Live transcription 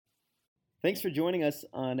Thanks for joining us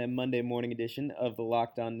on a Monday morning edition of the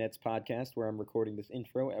Locked On Nets podcast, where I'm recording this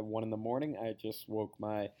intro at 1 in the morning. I just woke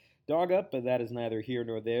my dog up, but that is neither here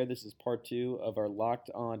nor there. This is part 2 of our Locked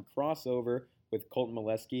On crossover with Colton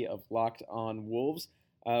Molesky of Locked On Wolves.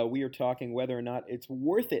 We are talking whether or not it's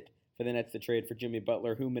worth it for the Nets to trade for Jimmy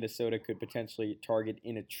Butler, who Minnesota could potentially target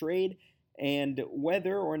in a trade, and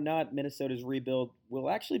whether or not Minnesota's rebuild will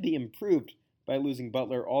actually be improved by losing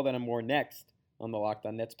Butler. All that and more next on the Locked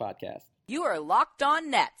On Nets podcast. You are Locked On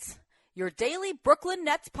Nets, your daily Brooklyn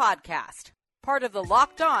Nets podcast. Part of the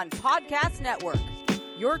Locked On Podcast Network,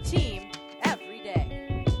 your team every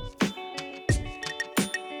day.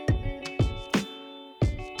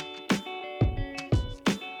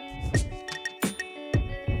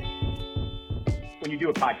 When you do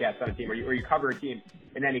a podcast on a team or you cover a team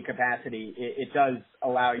in any capacity, it does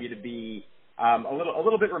allow you to be a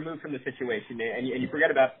little bit removed from the situation, and you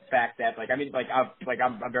forget about the fact that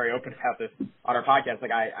I'm very open about this on our podcast.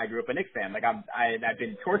 Like I grew up a Knicks fan. I've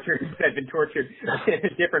been tortured. I've been tortured in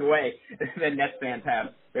a different way than Nets fans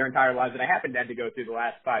have their entire lives, and I happen to have to go through the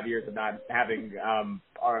last 5 years of not having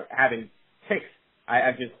picks.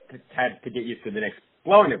 I've just had to get used to the Knicks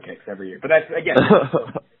blowing their picks every year. But that's again,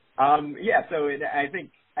 So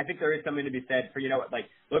I think there is something to be said for,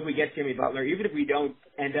 look, we get Jimmy Butler. Even if we don't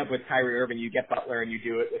end up with Kyrie Irving, you get Butler and you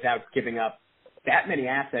do it without giving up that many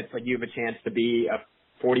assets. Like, you have a chance to be a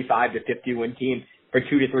 45 to 50 win team for 2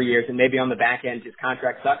 to 3 years. And maybe on the back end, his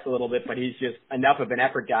contract sucks a little bit, but he's just enough of an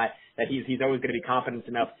effort guy that he's always going to be confident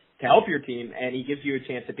enough to help your team. And he gives you a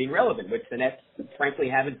chance at being relevant, which the Nets frankly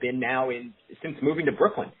haven't been since moving to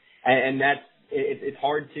Brooklyn. And it's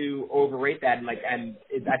hard to overrate that. And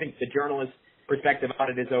I think the journalist perspective on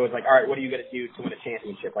it is always like, all right, what are you going to do to win a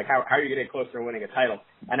championship? Like, how are you going to get closer to winning a title?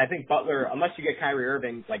 And I think Butler, unless you get Kyrie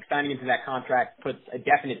Irving, like, signing into that contract puts a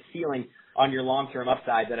definite ceiling on your long-term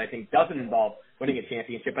upside that I think doesn't involve winning a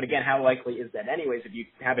championship. But again, how likely is that anyways? If you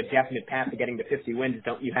have a definite path to getting to 50 wins,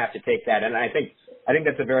 don't you have to take that? And I think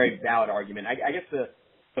that's a very valid argument. I guess the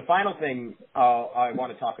final thing I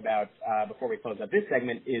want to talk about before we close out this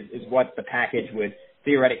segment is what the package would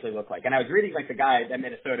theoretically look like. And I was reading, the guy that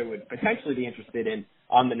Minnesota would potentially be interested in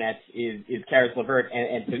on the Nets is Caris LeVert.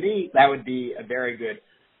 And to me, that would be a very good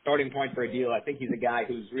starting point for a deal. I think he's a guy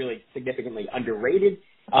who's really significantly underrated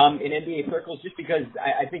in NBA circles, just because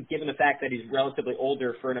I think, given the fact that he's relatively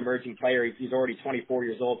older for an emerging player, he's already 24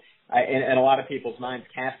 years old, and a lot of people's minds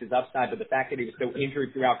cast his upside, but the fact that he was so injured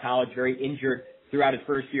throughout college, very injured throughout his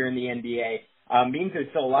first year in the NBA, means there's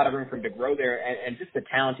still a lot of room for him to grow there, and just the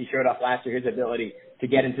talent he showed off last year, his ability to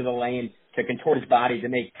get into the lane, to contort his body, to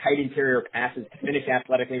make tight interior passes, to finish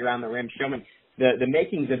athletically around the rim, showing the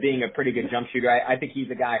makings of being a pretty good jump shooter. I think he's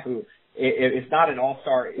a guy who, if not an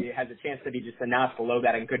all-star, has a chance to be just a notch below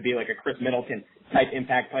that and could be like a Chris Middleton type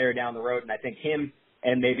impact player down the road. And I think him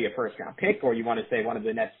and maybe a first-round pick, or you want to say one of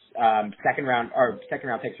the Nets second-round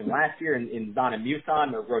picks from last year in Donovan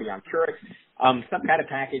Muson or Rodion Kurich, some kind of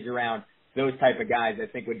package around those type of guys, I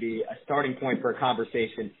think, would be a starting point for a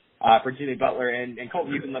conversation for Jimmy Butler. And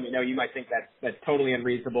Colton, you can let me know. You might think that's totally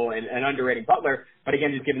unreasonable and underrating Butler. But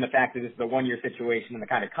again, just given the fact that this is a one-year situation and the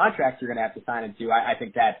kind of contracts you're going to have to sign into, I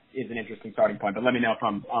think that is an interesting starting point. But let me know if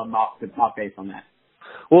I'm off base on that.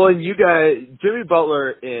 Well, and you guys, Jimmy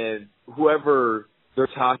Butler and whoever they're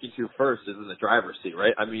talking to first is in the driver's seat,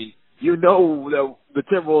 right? I mean, that the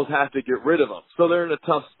Timberwolves have to get rid of him, so they're in a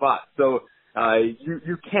tough spot. So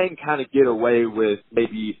you can kind of get away with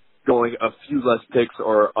maybe going a few less picks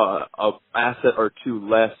or a asset or two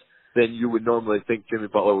less than you would normally think Jimmy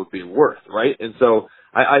Butler would be worth, right? And so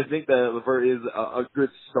I think that LeVert is a good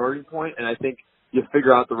starting point, and I think you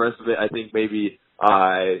figure out the rest of it. I think maybe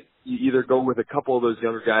you either go with a couple of those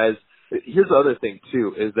younger guys. Here's the other thing,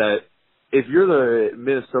 too, is that if you're the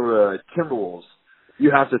Minnesota Timberwolves,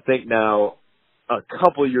 you have to think now a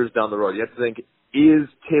couple of years down the road. You have to think, is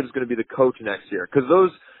Tibbs going to be the coach next year? Because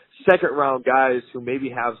those second-round guys who maybe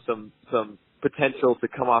have some potential to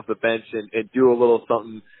come off the bench and do a little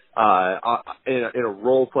something in a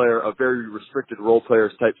role player, a very restricted role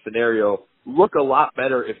players type scenario, look a lot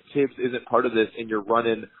better if Tibbs isn't part of this and you're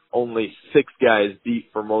running only 6 guys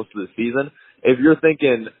deep for most of the season. If you're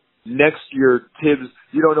thinking next year, Tibbs,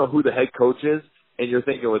 you don't know who the head coach is, and you're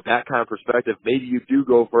thinking with that kind of perspective, maybe you do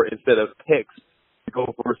go for, instead of picks, you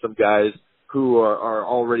go for some guys who are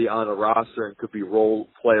already on a roster and could be role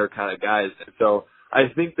player kind of guys. And so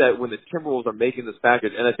I think that when the Timberwolves are making this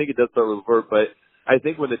package, and I think it does start with LeVert, but I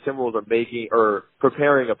think when the Timberwolves are making or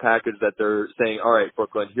preparing a package that they're saying, all right,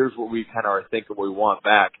 Brooklyn, here's what we kind of are thinking we want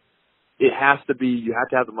back, it has to be, you have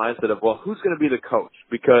to have the mindset of, well, who's going to be the coach?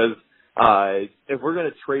 Because if we're going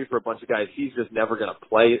to trade for a bunch of guys, he's just never going to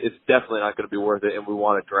play. It's definitely not going to be worth it, and we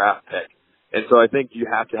want a draft pick. And so I think you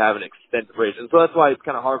have to have an extended range. And so that's why it's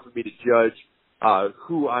kind of hard for me to judge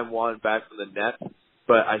who I'm wanting back from the Nets.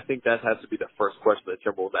 But I think that has to be the first question that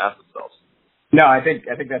Timberwolves ask themselves. No, I think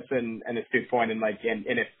that's an astute point. And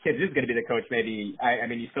if Tibbs is going to be the coach, maybe I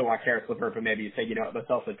mean you still want Karis LeVert, but maybe you say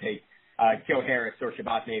let's also take Joe Harris or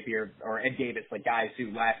Shabazz Napier or Ed Davis, like guys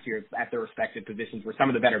who last year at their respective positions were some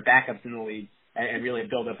of the better backups in the league, and really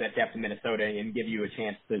build up that depth in Minnesota and give you a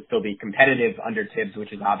chance to still be competitive under Tibbs,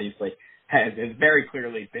 which is obviously has very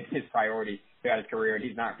clearly been his priority throughout his career, and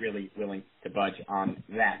he's not really willing to budge on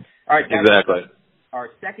that. All right, exactly. Our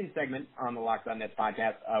second segment on the Locked On Nets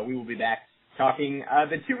podcast, we will be back talking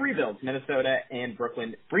the two rebuilds, Minnesota and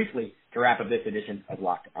Brooklyn, briefly to wrap up this edition of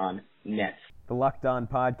Locked On Nets. The Locked On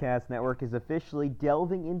Podcast Network is officially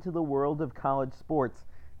delving into the world of college sports.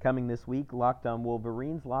 Coming this week, Locked On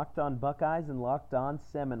Wolverines, Locked On Buckeyes, and Locked On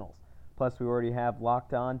Seminoles. Plus, we already have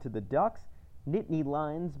Locked On to the Ducks, Nittany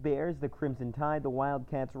Lions, Bears, the Crimson Tide, the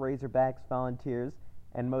Wildcats, Razorbacks, Volunteers,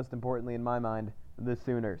 and most importantly in my mind, the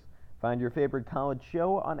Sooners. Find your favorite college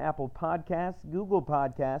show on Apple Podcasts, Google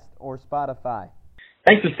Podcasts, or Spotify.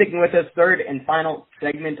 Thanks for sticking with us. Third and final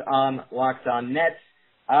segment on Locked On Nets.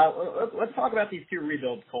 Let's talk about these two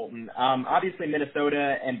rebuilds, Colton. Obviously,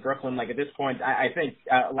 Minnesota and Brooklyn, like at this point, I think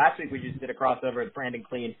last week we just did a crossover with Brandon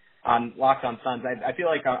Clean on Locked On Suns. I feel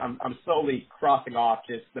like I'm slowly crossing off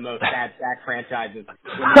just the most bad sack franchises.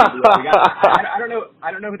 I don't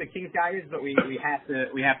know who the Kings guy is, but we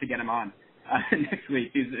have to get him on next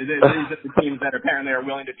week. These are the teams that apparently are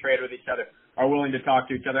willing to trade with each other, are willing to talk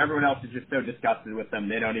to each other. Everyone else is just so disgusted with them.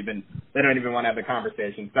 They don't even want to have the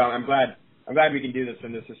conversation. So I'm glad we can do this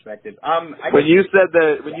from this perspective. When you said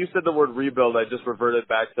the word rebuild, I just reverted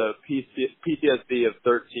back to PTSD of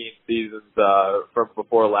 13 seasons from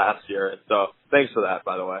before last year, and so thanks for that,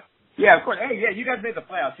 by the way. Yeah, of course. Hey, yeah, you guys made the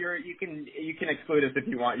playoffs. You can exclude us if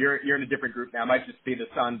you want. You're in a different group now. It might just be the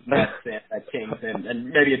Suns, Nets, and Kings, and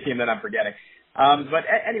maybe a team that I'm forgetting. But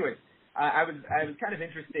anyways, I was kind of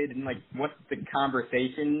interested in like what the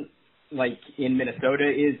conversation like in Minnesota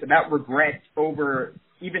is about regret over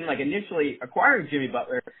even like initially acquiring Jimmy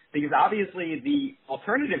Butler, because obviously the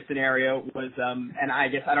alternative scenario was, and I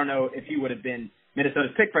guess I don't know if he would have been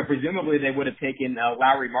Minnesota's pick, but presumably they would have taken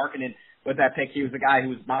Lauri Markkanen with that pick. He was a guy who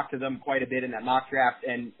was mocked to them quite a bit in that mock draft,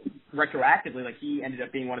 and retroactively, like he ended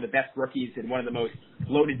up being one of the best rookies in one of the most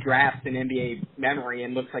loaded drafts in NBA memory,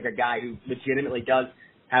 and looks like a guy who legitimately does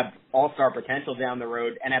have all-star potential down the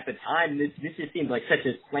road. And at the time, this just seemed like such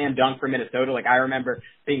a slam dunk for Minnesota. Like I remember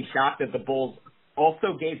being shocked that the Bulls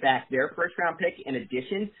also gave back their first-round pick in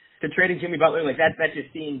addition to trading Jimmy Butler. Like that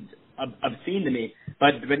just seemed obscene to me.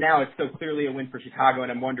 But now it's so clearly a win for Chicago,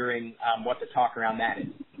 and I'm wondering what the talk around that is.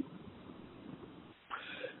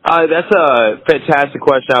 That's a fantastic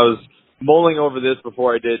question. I was mulling over this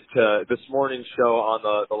before I did this morning's show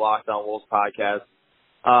on the Locked On Wolves podcast.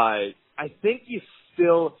 I think you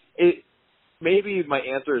still maybe my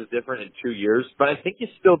answer is different in 2 years, but I think you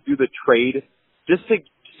still do the trade just to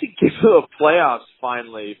get to the playoffs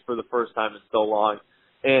finally for the first time in so long,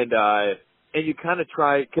 and you kind of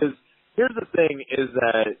try, because here's the thing is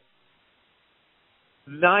that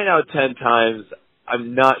 9 out of 10 times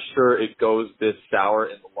I'm not sure it goes this sour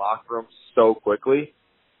in the locker room so quickly,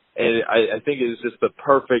 and I think it was just the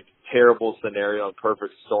perfect terrible scenario and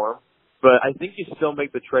perfect storm. But I think you still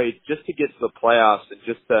make the trade just to get to the playoffs and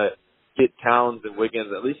just to get Towns and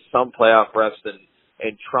Wiggins at least some playoff reps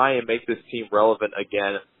and try and make this team relevant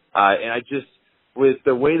again. And I just, with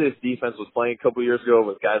the way this defense was playing a couple of years ago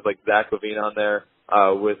with guys like Zach LaVine on there,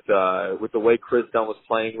 with the way Chris Dunn was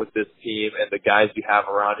playing with this team and the guys you have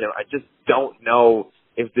around him, I just don't know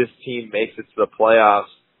if this team makes it to the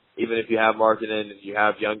playoffs, even if you have Markkanen and you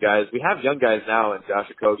have young guys. We have young guys now in Josh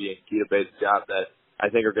Okogie and Keita Bates-Diop that I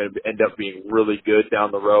think are going to end up being really good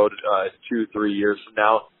down the road 2-3 years from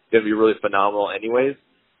now. Going to be really phenomenal anyways.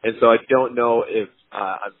 And so I don't know if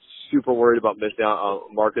I'm super worried about missing out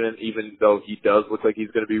on Markkanen, even though he does look like he's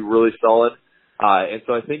going to be really solid. And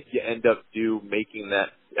so I think you end up making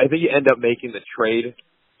the trade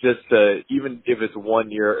just to, even if it's 1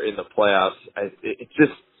 year in the playoffs.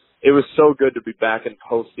 It was so good to be back in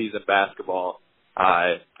postseason basketball.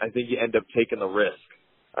 I think you end up taking the risk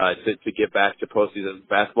to get back to postseason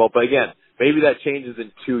basketball. But again, maybe that changes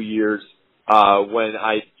in 2 years. When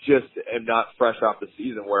I just am not fresh off the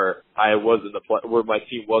season where where my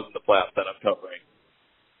team was in the playoffs that I'm covering.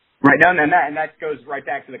 Right, and that goes right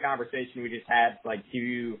back to the conversation we just had. Like, do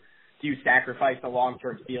do you sacrifice the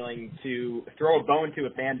long-term ceiling to throw a bone to a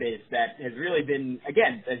fan base that has really been,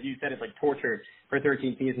 again, as you said, it's like torture for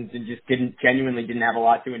 13 seasons and just genuinely didn't have a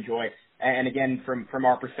lot to enjoy. And again, from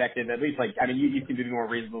our perspective, at least, like, I mean, you seem to be more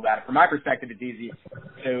reasonable about it. From my perspective, it's easy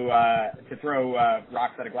to throw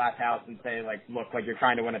rocks at a glass house and say, like, look, like, you're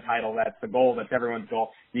trying to win a title. That's the goal. That's everyone's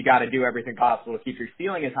goal. You got to do everything possible to keep your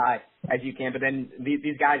ceiling as high as you can. But then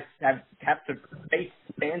these guys have to face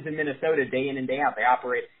fans in Minnesota day in and day out. They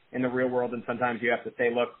operate in the real world, and sometimes you have to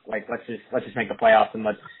say, look, like, let's just make the playoffs and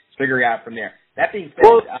let's figure it out from there. That being said,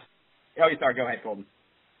 sorry, go ahead, Colton.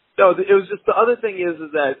 No, it was just the other thing is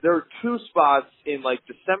that there were two spots in like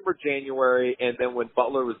December, January, and then when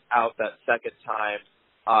Butler was out that second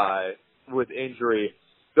time with injury,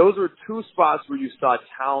 those were two spots where you saw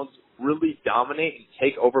Towns really dominate and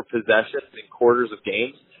take over possessions in quarters of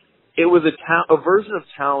games. It was a version of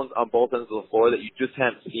Towns on both ends of the floor that you just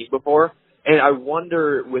hadn't seen before. And I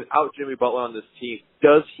wonder, without Jimmy Butler on this team,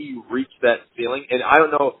 does he reach that ceiling? And I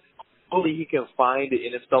don't know, hopefully he can find it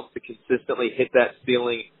in himself to consistently hit that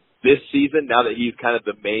ceiling this season, now that he's kind of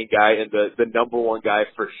the main guy and the number one guy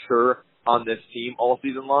for sure on this team all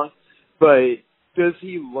season long. But does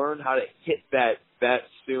he learn how to hit that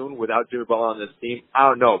soon without Jimmy Butler on this team? I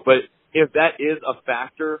don't know. But if that is a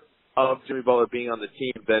factor of Jimmy Butler being on the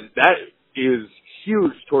team, then that is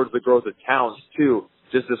huge towards the growth of Towns too,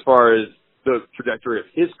 just as far as the trajectory of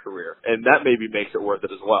his career. And that maybe makes it worth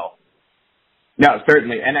it as well. No,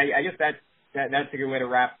 certainly. And I guess that's a good way to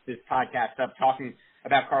wrap this podcast up, talking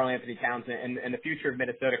about Karl-Anthony Towns and the future of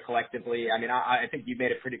Minnesota collectively. I mean, I think you made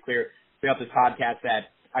it pretty clear throughout this podcast that,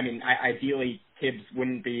 I mean, ideally Tibbs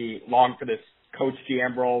wouldn't be long for this coach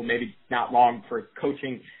GM role, maybe not long for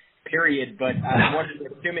coaching period, but I'm wondering,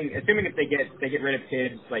 assuming if they get rid of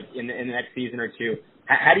Tibbs like in the next season or two,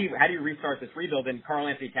 how do you restart this rebuild? And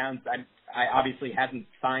Karl-Anthony Towns, I obviously hasn't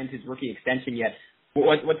signed his rookie extension yet.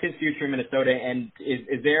 What's his future in Minnesota, and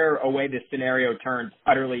is there a way this scenario turns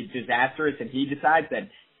utterly disastrous and he decides that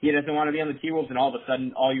he doesn't want to be on the T-Wolves and all of a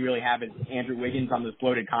sudden all you really have is Andrew Wiggins on this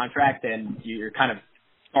bloated contract and you're kind of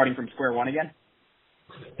starting from square one again?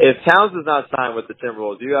 If Towns is not signed with the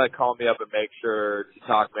Timberwolves, you got to call me up and make sure to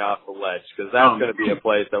talk me off the ledge, because that's going to be a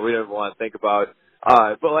place that we didn't want to think about.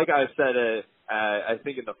 But like I said, I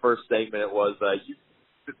think in the first segment it was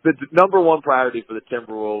the number one priority for the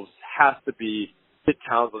Timberwolves has to be get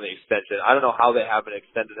Towns on the extension. I don't know how they haven't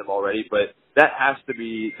extended him already, but that has to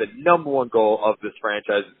be the number one goal of this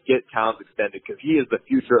franchise, is get Towns extended, because he is the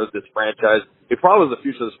future of this franchise. He probably is the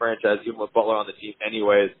future of this franchise, even with Butler on the team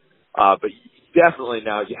anyways. But definitely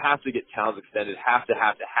now you have to get Towns extended, have to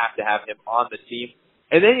have him on the team.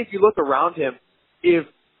 And then if you look around him, if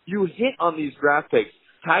you hit on these draft picks,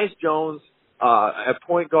 Tyus Jones at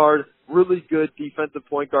point guard, really good defensive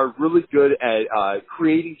point guard, really good at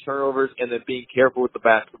creating turnovers and then being careful with the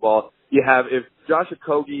basketball. You have, if Josh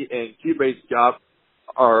Okogie and Q-Base Job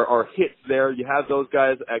are hits there, you have those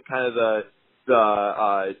guys at kind of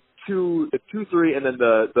the 2-3 and then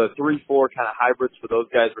the 3-4 kind of hybrids for those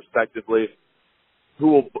guys respectively, who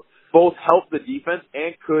will both help the defense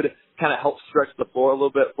and could kind of help stretch the floor a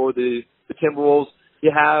little bit for the Timberwolves.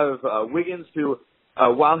 You have Wiggins, who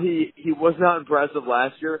while he was not impressive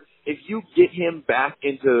last year, if you get him back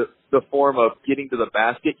into the form of getting to the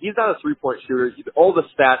basket, he's not a three-point shooter. All the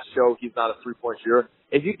stats show he's not a three-point shooter.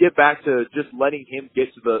 If you get back to just letting him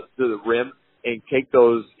get to the rim and take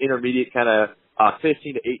those intermediate kind of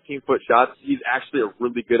 15 to 18-foot shots, he's actually a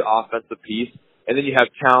really good offensive piece. And then you have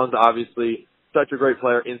Towns, obviously, such a great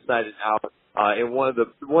player inside and out, and one of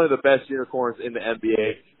the best unicorns in the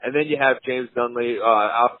NBA. And then you have James Dunley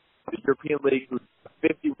out of the European League, who's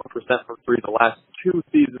 51% from three the last 2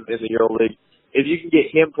 seasons in the EuroLeague. If you can get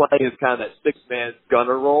him playing as kind of that six-man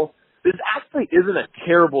gunner role, this actually isn't a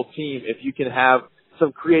terrible team if you can have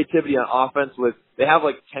some creativity on offense. They have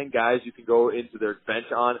like 10 guys you can go into their bench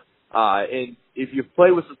on, and if you play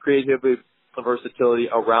with some creativity, some versatility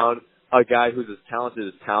around a guy who's as talented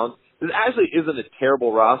as Towns, this actually isn't a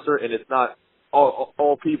terrible roster, and it's not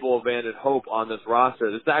all people abandoned hope on this roster.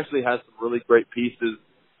 This actually has some really great pieces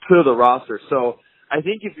to the roster. So I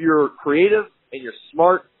think if you're creative and you're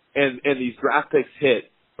smart and these draft picks hit,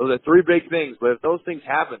 those are 3 big things. But if those things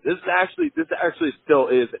happen, this actually still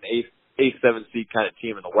is an 7 seed kind of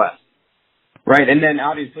team in the West. Right, and then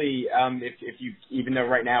obviously, if you, even though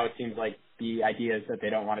right now it seems like the idea is that they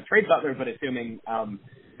don't want to trade Butler, but assuming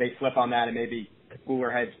they flip on that and maybe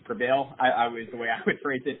cooler heads prevail, I was the way I would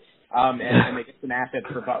phrase it, and they get some assets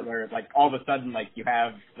for Butler, like all of a sudden, like you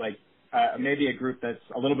have like maybe a group that's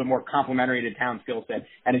a little bit more complementary to Towns' skill set.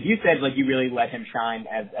 And as you said, like, you really let him shine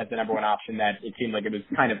as the number one option that it seemed like it was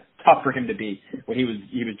kind of tough for him to be when he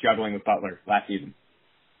was juggling with Butler last season.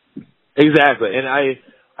 Exactly. And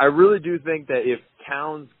I really do think that if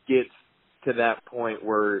Towns gets to that point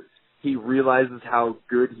where he realizes how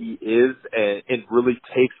good he is and really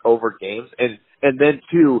takes over games and then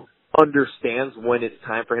too understands when it's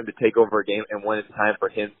time for him to take over a game and when it's time for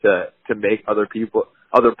him to make other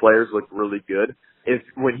players look really good.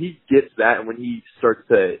 When he gets that and when he starts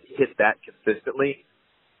to hit that consistently,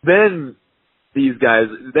 then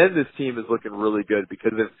this team is looking really good,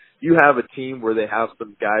 because if you have a team where they have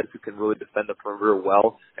some guys who can really defend the perimeter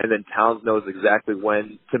well, and then Towns knows exactly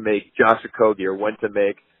when to make Josh Okogie or when to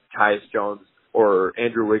make Tyus Jones or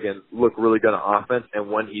Andrew Wiggins look really good on offense, and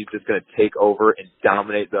when he's just going to take over and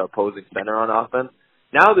dominate the opposing center on offense.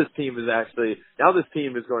 Now this team is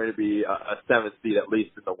going to be a 7th seed at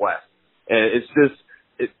least in the West. And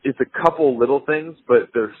it's a couple little things, but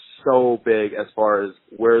they're so big as far as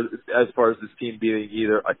this team being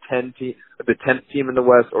either the 10th team in the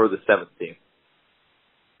West or the 7th team.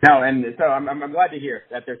 No, and so I'm glad to hear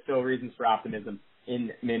that there's still reasons for optimism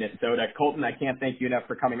in Minnesota. Colton, I can't thank you enough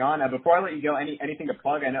for coming on. Before I let you go, anything to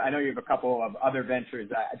plug? I know you have a couple of other ventures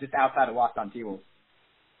just outside of Locked On T-Wolves.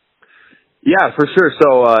 Yeah, for sure.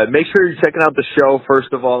 So make sure you're checking out the show,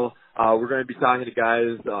 first of all. We're going to be talking to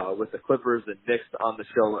guys with the Clippers and Knicks on the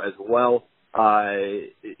show as well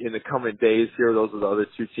in the coming days here. Those are the other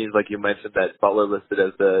 2 teams, like you mentioned, that Butler listed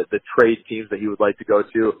as the trade teams that he would like to go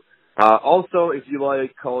to. Also, if you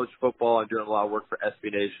like college football, I'm doing a lot of work for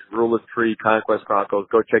SB Nation, Rule of Three, Conquest Chronicles.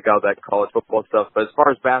 Go check out that college football stuff. But as far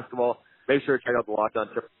as basketball, make sure to check out the Locked On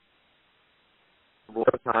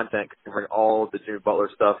content covering all of the Jimmy Butler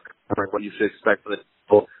stuff, covering what you should expect from the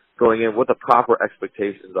people going in, what the proper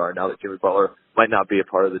expectations are now that Jimmy Butler might not be a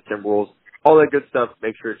part of the Timberwolves. All that good stuff.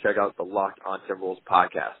 Make sure to check out the Locked On Timberwolves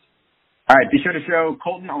podcast. All right, be sure to show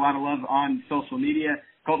Colton a lot of love on social media.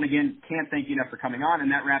 Colton, again, can't thank you enough for coming on,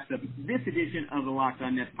 and that wraps up this edition of the Locked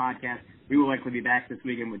On Nets podcast. We will likely be back this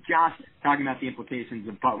weekend with Josh talking about the implications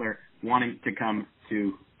of Butler wanting to come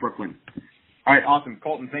to Brooklyn. All right, awesome.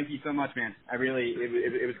 Colton, thank you so much, man.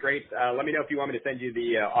 It was great. Let me know if you want me to send you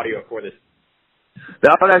the audio for this.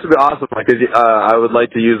 That would actually be awesome, because I would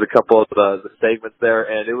like to use a couple of the segments there,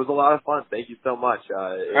 and it was a lot of fun. Thank you so much.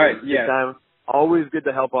 All right, yeah. Time. Always good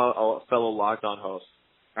to help a fellow Locked On host.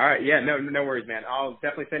 All right, yeah, no worries, man. I'll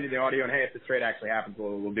definitely send you the audio, and hey, if this trade actually happens,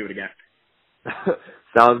 we'll do it again.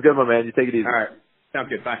 Sounds good, my man. You take it easy. All right, sounds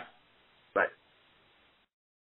good. Bye.